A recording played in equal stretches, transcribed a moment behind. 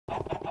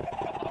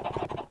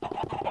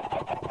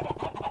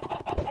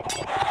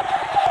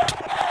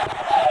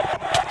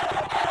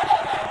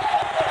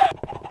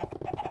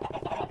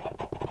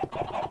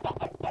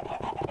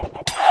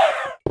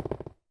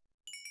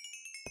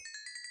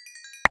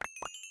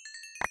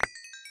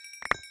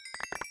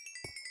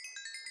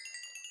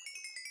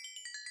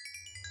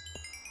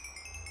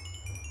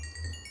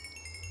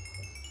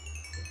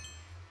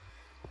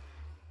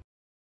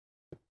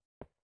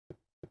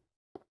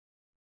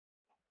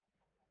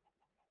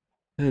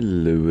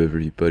Hello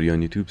everybody on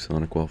YouTube,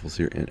 SonicWaffles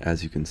here, and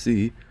as you can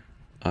see,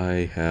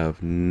 I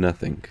have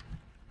nothing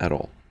at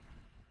all.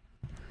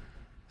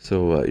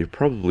 So you're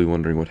probably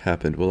wondering what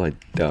happened. Well, I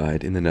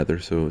died in the nether,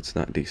 so it's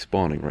not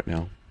despawning right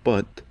now,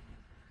 but...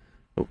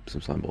 Oh,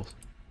 some slime balls.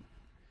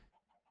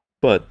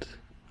 But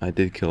I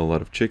did kill a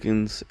lot of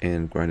chickens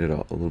and grinded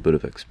out a little bit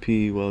of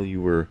XP while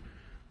you were...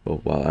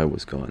 well, while I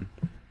was gone,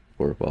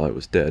 or while I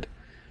was dead.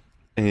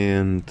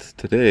 And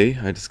today,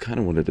 I just kind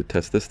of wanted to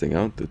test this thing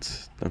out.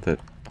 It's not that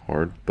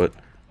hard, but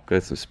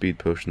got some speed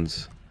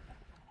potions.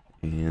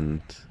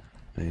 And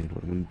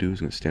what I'm going to do is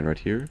I'm going to stand right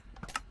here,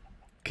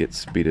 get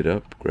speeded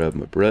up, grab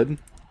my bread,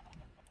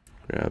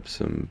 grab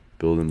some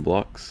building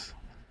blocks,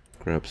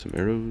 grab some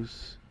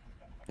arrows,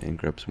 and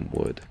grab some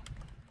wood.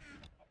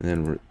 And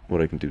then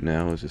what I can do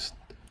now is just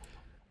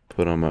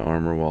put on my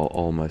armor while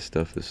all my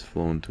stuff is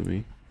flowing to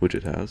me, which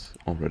it has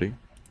already.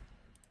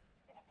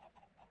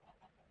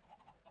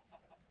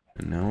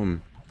 And now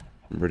I'm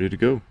ready to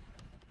go.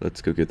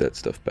 Let's go get that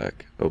stuff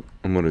back. Oh,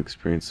 I'm going to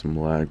experience some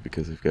lag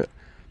because I've got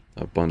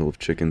a bundle of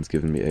chickens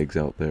giving me eggs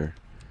out there.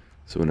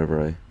 So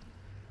whenever I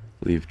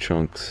leave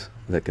chunks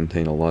that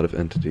contain a lot of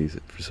entities,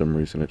 for some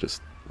reason it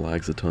just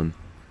lags a ton.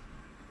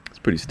 It's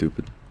pretty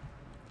stupid.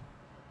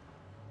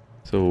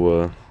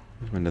 So,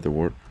 here's my nether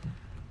wart.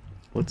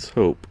 Let's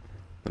hope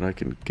that I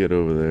can get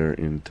over there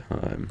in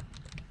time.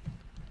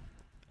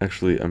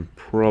 Actually, I'm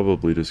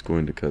probably just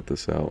going to cut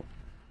this out,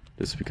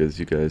 just because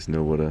you guys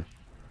know what a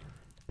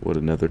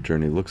nether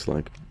journey looks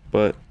like.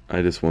 But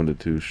I just wanted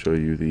to show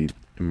you the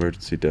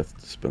emergency death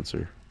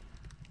dispenser,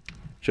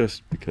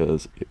 just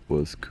because it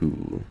was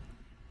cool.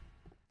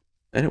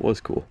 And it was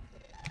cool.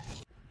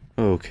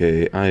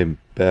 Okay, I am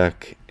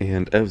back,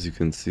 and as you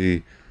can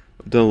see,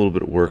 I've done a little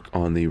bit of work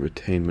on the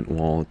retainment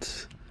wall.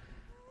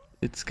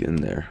 It's getting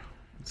there.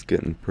 It's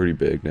getting pretty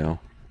big now.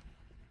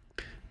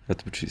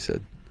 That's what she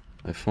said.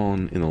 I've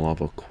fallen in the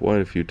lava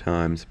quite a few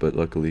times, but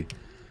luckily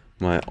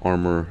my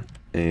armor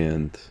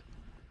and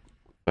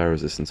fire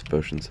resistance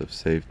potions have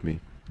saved me.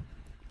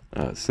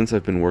 Since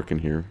I've been working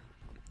here,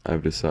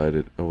 I've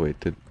decided... oh wait,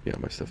 yeah,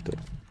 my stuff did.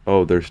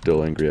 Oh, they're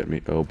still angry at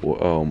me. Oh boy,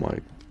 oh my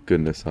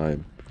goodness,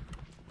 I'm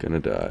gonna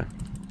die.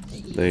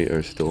 They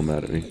are still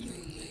mad at me.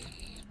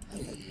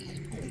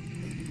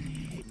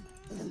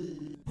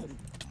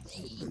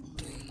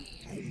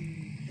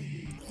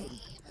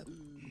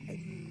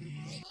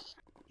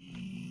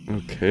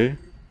 Okay,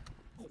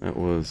 that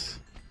was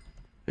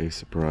a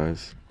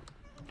surprise.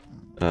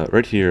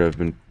 Right here I've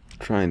been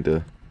trying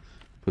to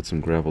put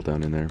some gravel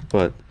down in there,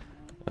 but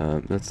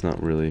that's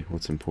not really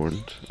what's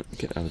important.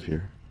 Get out of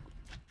here.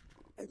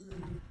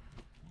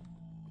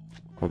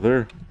 Oh,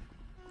 there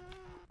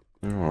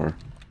are.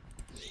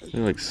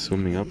 They're like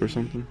swimming up or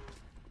something?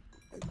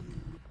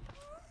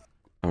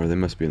 Or they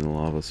must be in the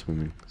lava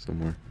swimming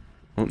somewhere.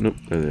 Oh, nope,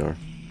 there they are.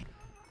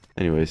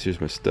 Anyways,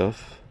 here's my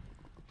stuff.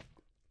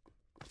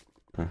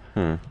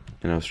 And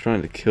I was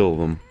trying to kill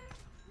them.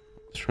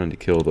 I was trying to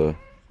kill the...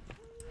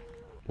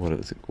 what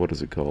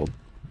is it called?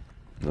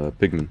 The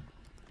pigmen.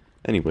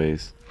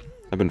 Anyways,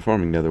 I've been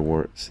farming nether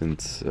wart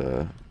since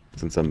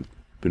I've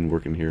been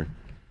working here.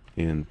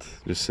 And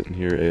just sitting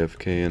here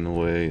AFKing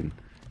away and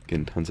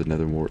getting tons of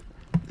nether wart.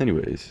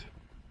 Anyways,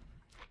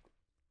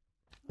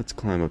 let's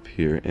climb up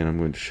here and I'm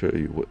going to show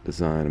you what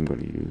design I'm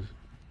going to use.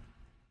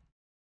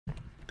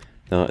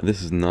 Now,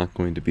 this is not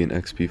going to be an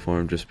XP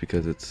farm just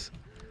because it's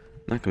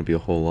not going to be a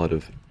whole lot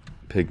of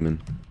pigmen.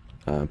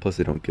 Plus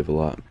they don't give a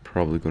lot.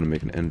 Probably going to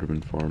make an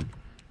enderman farm.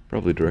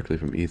 Probably directly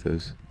from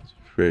ethos. It's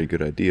a very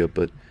good idea,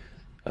 but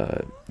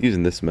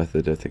using this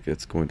method I think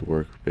it's going to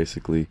work.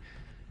 Basically,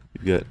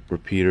 you've got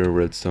repeater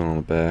redstone on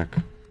the back,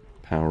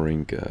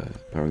 powering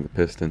the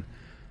piston.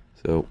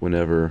 So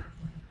whenever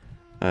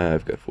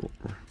I've got full,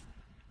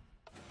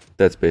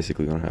 that's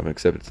basically going to happen.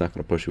 Except it's not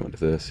going to push you into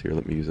this. Here,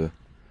 let me use a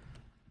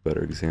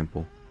better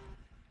example.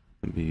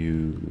 Let me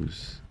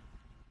use...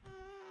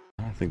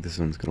 I don't think this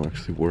one's going to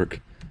actually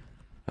work.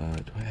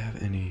 Do I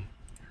have any...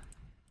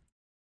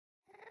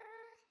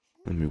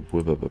 let me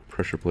whip up a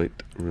pressure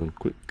plate real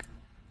quick.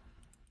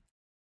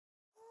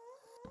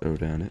 Throw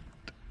down it.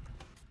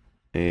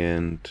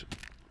 And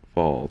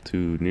fall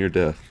to near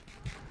death.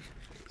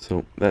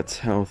 So that's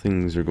how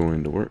things are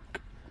going to work.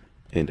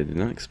 And I did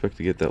not expect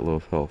to get that low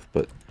of health,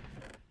 but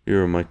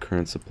here are my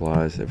current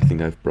supplies,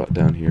 everything I've brought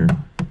down here.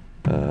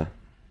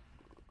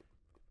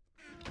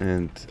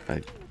 And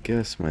I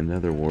guess my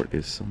nether wart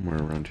is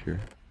somewhere around here.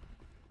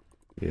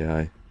 Yeah,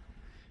 I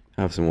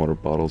have some water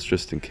bottles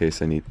just in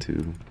case I need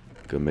to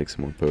go make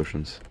some more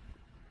potions.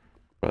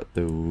 Brought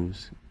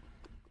those.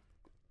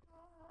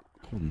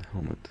 Golden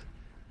helmet.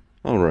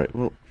 Alright,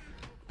 well,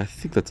 I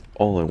think that's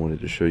all I wanted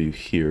to show you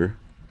here.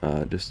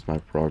 Just my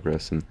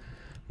progress, and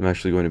I'm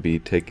actually going to be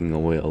taking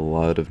away a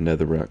lot of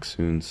netherrack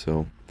soon,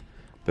 so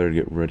better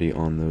get ready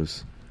on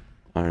those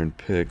iron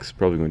picks.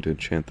 Probably going to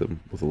enchant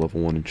them with a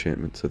level 1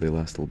 enchantment so they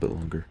last a little bit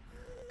longer.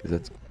 Because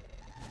that's...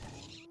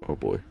 oh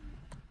boy.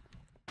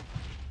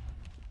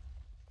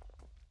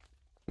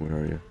 Where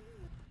are you?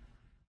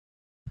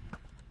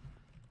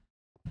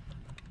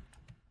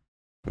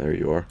 There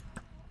you are.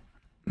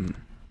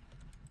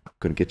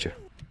 Gonna get you.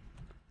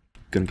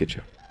 Gonna get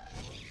you.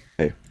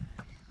 Hey.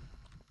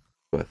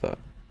 What I thought.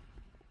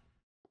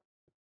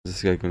 Is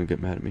this guy gonna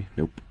get mad at me?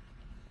 Nope.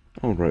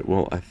 Alright,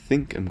 well, I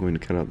think I'm going to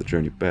cut out the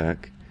journey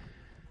back.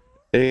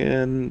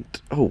 And,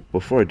 oh,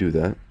 before I do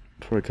that,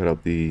 before I cut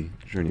out the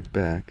journey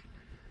back,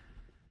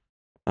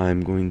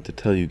 I'm going to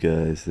tell you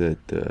guys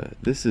that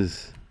this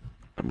is,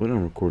 when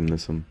I'm recording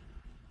this, I'm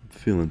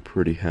feeling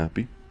pretty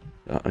happy.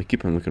 I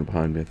keep on looking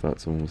behind me, I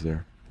thought someone was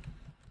there.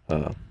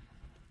 I'm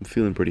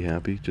feeling pretty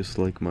happy, just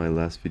like my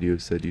last video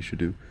said you should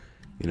do.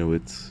 You know,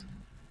 it's,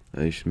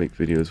 you should make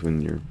videos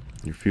when you're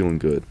feeling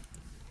good,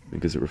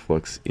 because it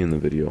reflects in the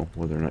video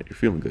whether or not you're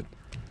feeling good.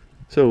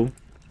 So,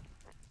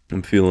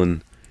 I'm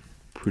feeling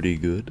pretty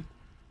good.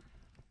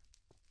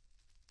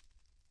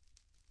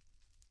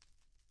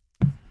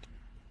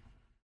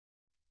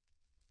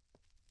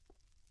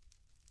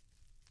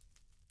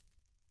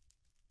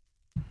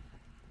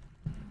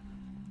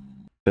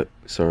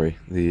 Sorry,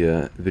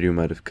 the video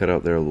might have cut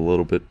out there a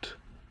little bit.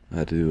 I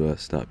had to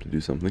stop to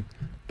do something.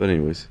 But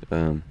anyways,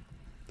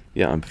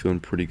 yeah, I'm feeling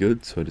pretty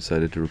good, so I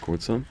decided to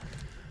record some.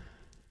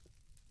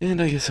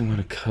 And I guess I'm going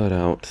to cut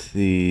out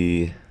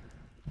the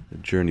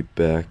journey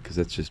back, because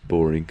that's just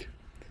boring.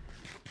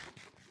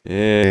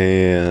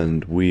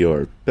 And we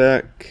are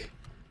back.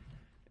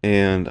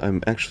 And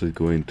I'm actually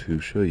going to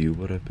show you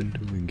what I've been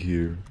doing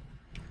here,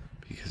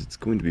 because it's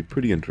going to be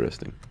pretty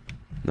interesting.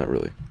 Not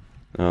really.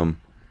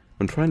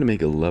 I'm trying to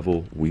make a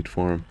level wheat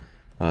farm.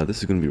 This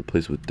is going to be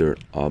replaced with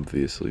dirt,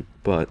 obviously,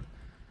 but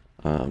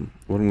what I'm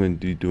going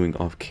to be doing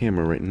off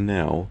camera right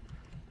now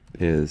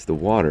is the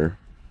water,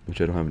 which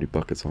I don't have any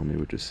buckets on me,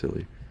 which is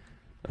silly.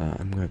 I'm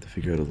going to have to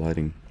figure out a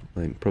lighting.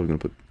 I'm probably going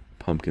to put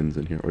pumpkins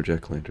in here, or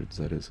jack-o'-lanterns,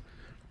 that is.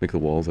 Make the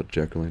walls out of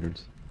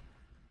jack-o'-lanterns.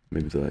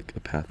 Maybe like a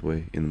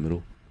pathway in the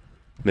middle.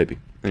 Maybe.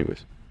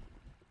 Anyways.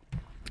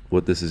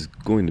 What this is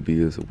going to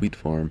be is a wheat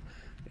farm,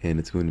 and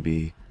it's going to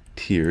be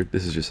tiered.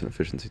 This is just an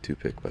efficiency 2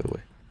 pick, by the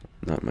way.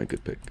 Not my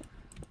good pick.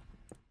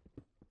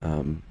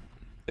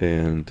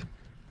 And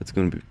it's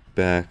going to be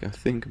back. I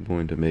think I'm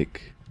going to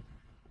make,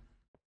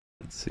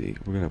 let's see,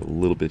 we're going to have a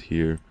little bit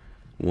here.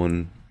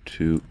 1,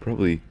 2,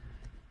 probably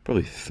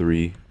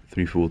 3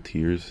 full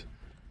tiers.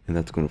 And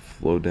that's going to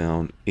flow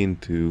down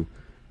into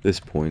this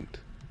point.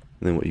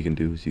 And then what you can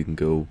do is you can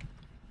go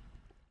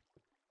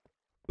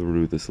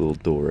through this little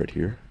door right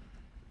here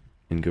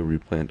and go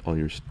replant all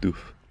your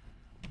stuff.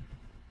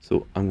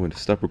 So I'm going to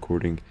stop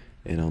recording,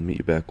 and I'll meet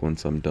you back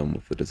once I'm done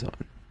with the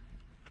design.